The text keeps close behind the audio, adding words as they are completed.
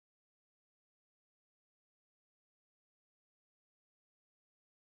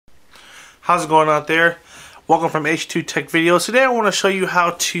How's it going out there? Welcome from H2TechVideos. Today I want to show you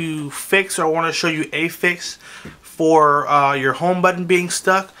how to fix, or I want to show you a fix for your home button being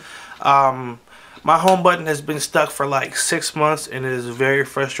stuck. My home button has been stuck for like 6 months and it is very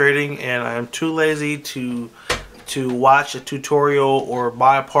frustrating, and I am too lazy to watch a tutorial or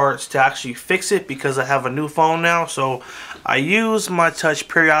buy parts to actually fix it because I have a new phone now. So I use my touch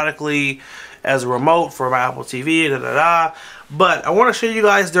periodically as a remote for my Apple TV, but I want to show you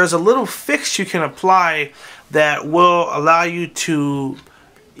guys there's a little fix you can apply that will allow you to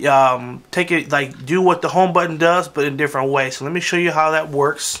take it, like do what the home button does but in a different way. So let me show you how that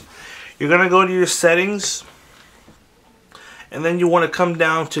works. You're gonna go to your settings, and then you want to come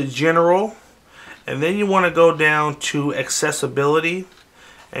down to general, and then you want to go down to accessibility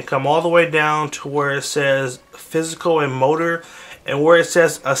and come all the way down to where it says physical and motor, and where it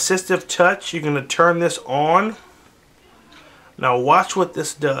says assistive touch. You're going to turn this on. Now watch what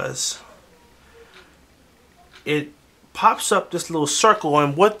this does. It pops up this little circle,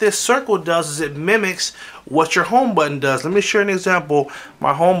 and what this circle does is it mimics what your home button does. Let me show you an example.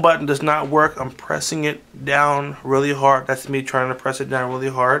 My home button does not work. I'm pressing it down really hard. That's me trying to press it down really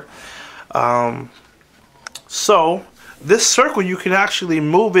hard. So this circle, you can actually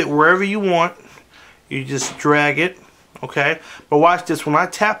move it wherever you want. You just drag it, okay? But watch this. When I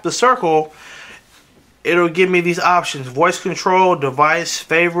tap the circle, it'll give me these options: voice control, device,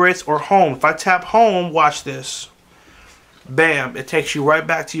 favorites, or home. If I tap home, watch this. Bam, it takes you right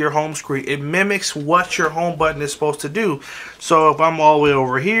back to your home screen. It mimics what your home button is supposed to do. So if I'm all the way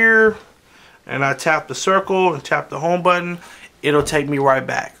over here and I tap the circle and tap the home button, it'll take me right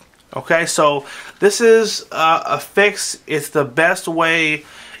back. Okay, so this is a fix. It's the best way.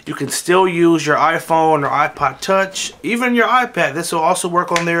 You can still use your iPhone or iPod Touch, even your iPad. This will also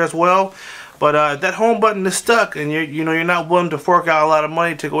work on there as well. But if that home button is stuck and you're not willing to fork out a lot of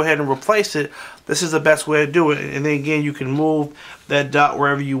money to go ahead and replace it, this is the best way to do it. And then again, you can move that dot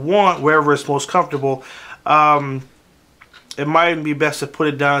wherever you want, wherever it's most comfortable. It might be best to put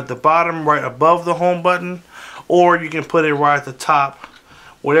it down at the bottom, right above the home button, or you can put it right at the top.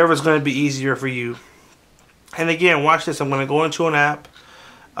 Whatever is going to be easier for you. And again, watch this. I'm going to go into an app.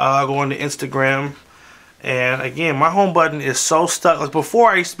 I'll go into Instagram. And again, my home button is so stuck. Like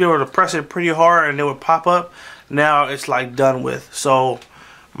before, I used to be able to press it pretty hard and it would pop up. Now it's like done with. So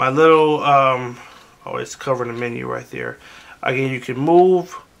my little, oh, it's covering the menu right there. Again, you can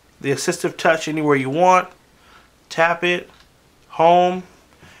move the assistive touch anywhere you want. Tap it, home,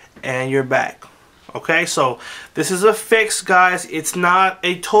 and you're back. Okay, so this is a fix, guys. It's not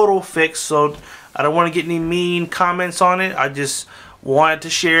a total fix, so I don't want to get any mean comments on it. I just wanted to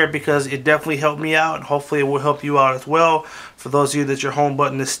share it because it definitely helped me out, and hopefully it will help you out as well. For those of you that your home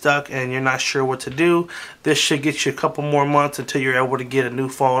button is stuck and you're not sure what to do, this should get you a couple more months until you're able to get a new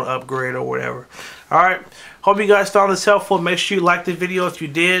phone upgrade or whatever. Alright, hope you guys found this helpful. Make sure you like the video if you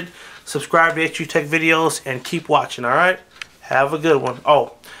did. Subscribe to H2TechVideos and keep watching, alright? Have a good one.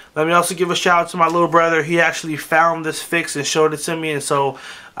 Oh, let me also give a shout out to my little brother. He actually found this fix and showed it to me, and so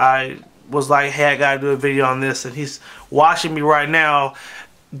I was like, hey, I gotta do a video on this, and he's watching me right now.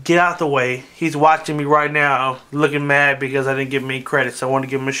 Get out the way. He's watching me right now looking mad because I didn't give him any credit, so I want to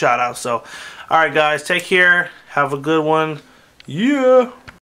give him a shout out. So alright guys, take care, have a good one. Yeah.